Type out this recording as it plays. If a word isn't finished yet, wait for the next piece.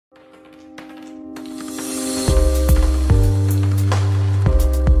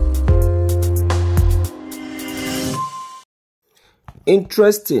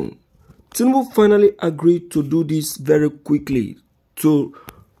Interesting. Tinubu finally agreed to do this very quickly to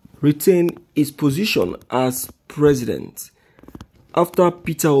retain his position as president after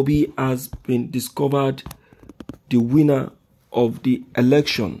Peter Obi has been discovered the winner of the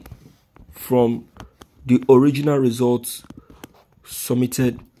election from the original results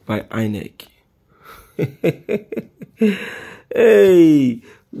submitted by Inec. Hey,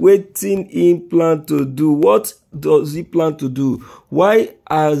 waiting in plan to do. What does he plan to do? Why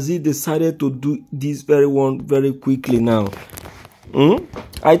has he decided to do this very one very quickly now?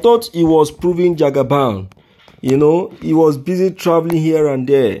 I thought he was proving Jagaban. You know, he was busy traveling here and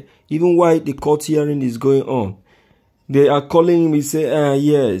there, even while the court hearing is going on. They are calling him, he say,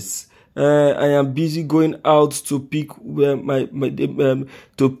 yes, I am busy going out to pick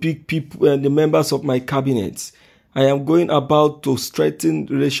people, the members of my cabinet. I am going about to strengthen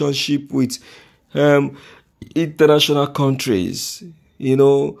relationship with international countries, you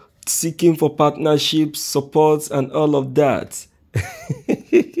know, seeking for partnerships, support, and all of that.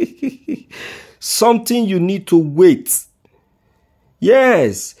 Something you need to wait.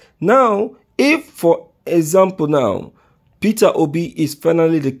 Yes. Now, if, for example, now, Peter Obi is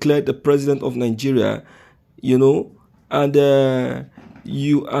finally declared the president of Nigeria, you know, and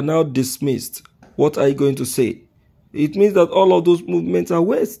you are now dismissed, what are you going to say? It means that all of those movements are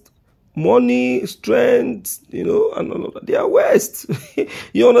waste. Money, strength, you know, and all of that, they are waste.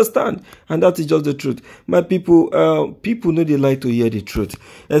 You understand? And that is just the truth. My people, people know they like to hear the truth,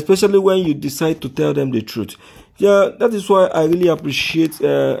 especially when you decide to tell them the truth. Yeah, that is why I really appreciate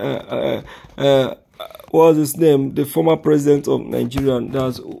what's his name, the former president of Nigeria,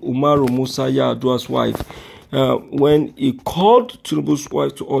 that's Umaru Musa Yar'Adua's wife, when he called Tinubu's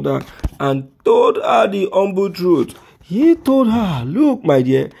wife to order and told her the humble truth. He told her, look, my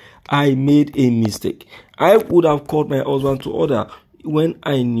dear, I made a mistake. I would have called my husband to order when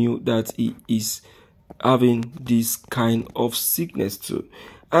I knew that he is having this kind of sickness too.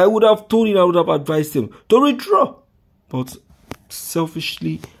 I would have told him, I would have advised him to withdraw. But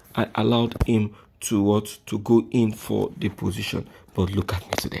selfishly, I allowed him to go in for the position. But look at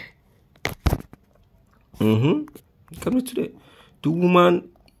me today. Look at me today. The woman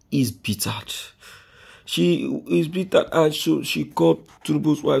is bittered. She is bitter, and she called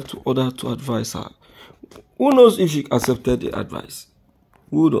Tinubu's wife to order to advise her. Who knows if she accepted the advice?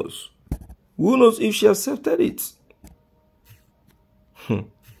 Who knows? Who knows if she accepted it?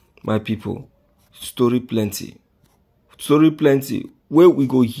 My people, story plenty. Story plenty. Where we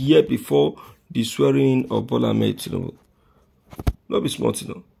go here before the swearing of Bola Ahmed Tinubu. Not be smart, you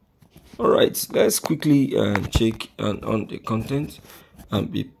know. Alright, let's quickly check on the content and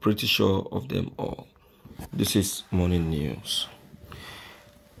be pretty sure of them all. This is Morning News.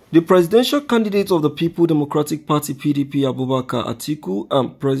 The presidential candidate of the People Democratic Party PDP, Abubakar Atiku,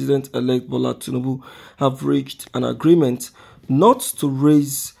 and President-elect Bola Tinubu have reached an agreement not to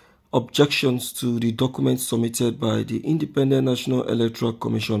raise objections to the documents submitted by the Independent National Electoral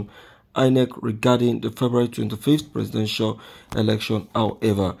Commission (INEC) regarding the February 25th presidential election.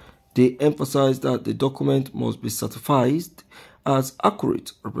 However, they emphasize that the document must be certified as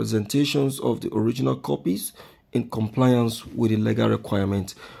accurate representations of the original copies in compliance with the legal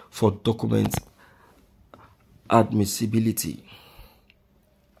requirement for document admissibility.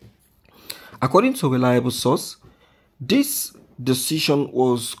 According to a reliable source, this decision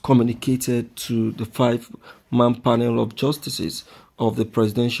was communicated to the 5-man panel of justices of the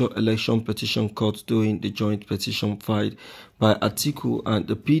Presidential Election Petition Court during the joint petition filed by Atiku and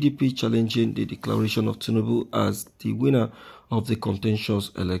the PDP challenging the declaration of Tinubu as the winner of the contentious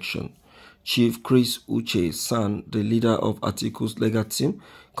election. Chief Chris Uche San, the leader of Atiku's legal team,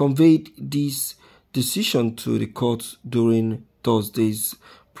 conveyed this decision to the court during Thursday's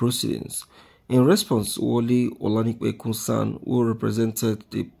proceedings. In response, Wole Olanikpeku San, who represented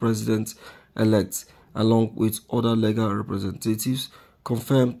the president-elect along with other legal representatives,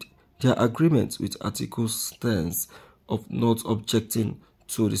 confirmed their agreement with Atiku's stance of not objecting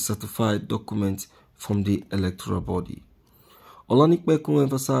to the certified document from the electoral body. Olanikpeku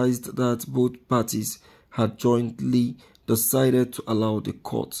emphasized that both parties had jointly decided to allow the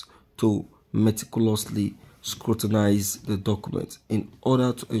court to meticulously scrutinize the document in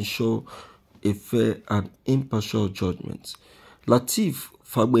order to ensure a fair and impartial judgment. Lateef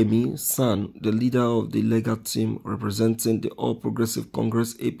Fagbemi San, the leader of the legal team representing the All Progressive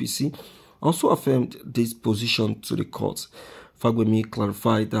Congress (APC), also affirmed this position to the court. Fagbemi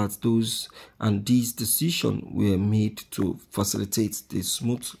clarified that these decisions were made to facilitate the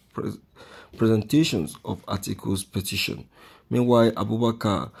smooth presentations of Atiku's petition. Meanwhile,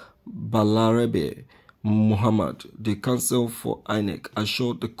 Abubakar Balarebe, Muhammad, the counsel for Inec,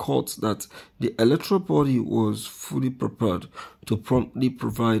 assured the court that the electoral body was fully prepared to promptly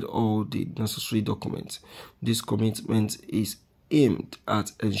provide all the necessary documents. This commitment is aimed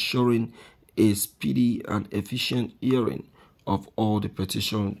at ensuring a speedy and efficient hearing of all the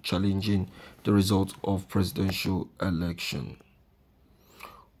petitions challenging the result of presidential election.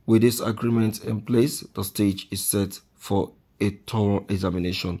 With this agreement in place, the stage is set for a thorough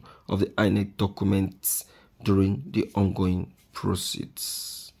examination of the INEC documents during the ongoing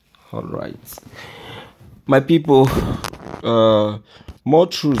proceedings. All right, my people, more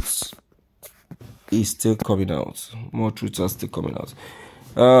truths is still coming out. More truths are still coming out.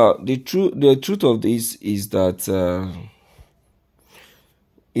 The truth of this is that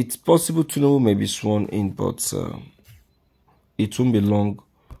it's possible Tinubu may be sworn in, but it won't be long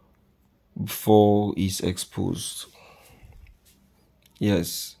before he's exposed.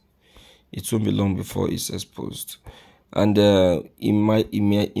 Yes, it won't be long before he's exposed, and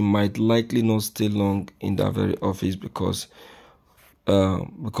it might likely not stay long in that very office because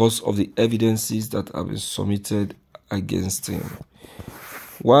of the evidences that have been submitted against him.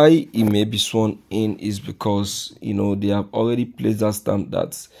 Why he may be sworn in is because they have already placed that stamp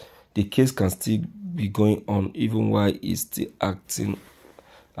that the case can still be going on even while he's still acting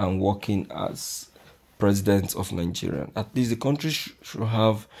and working as president of Nigeria. At least the country should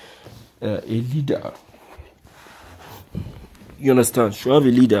have a leader. You understand? Should have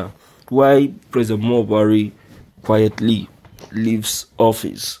a leader. Why President Buhari quietly leaves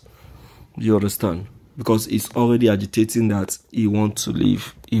office? You understand? Because he's already agitating that he wants to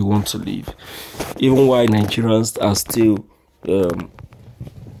leave. He wants to leave. Even while Nigerians are still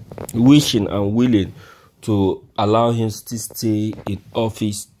wishing and willing to allow him to stay in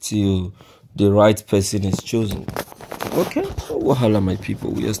office till the right person is chosen. Okay, wahala, my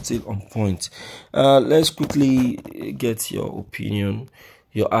people, we are still on point. Let's quickly get your opinion,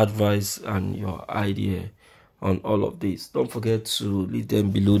 your advice, and your idea on all of this. Don't forget to leave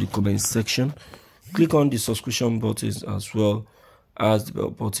them below the comment section. Click on the subscription buttons as well as the bell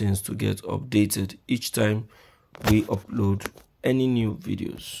buttons to get updated each time we upload any new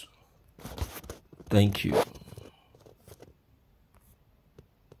videos. Thank you.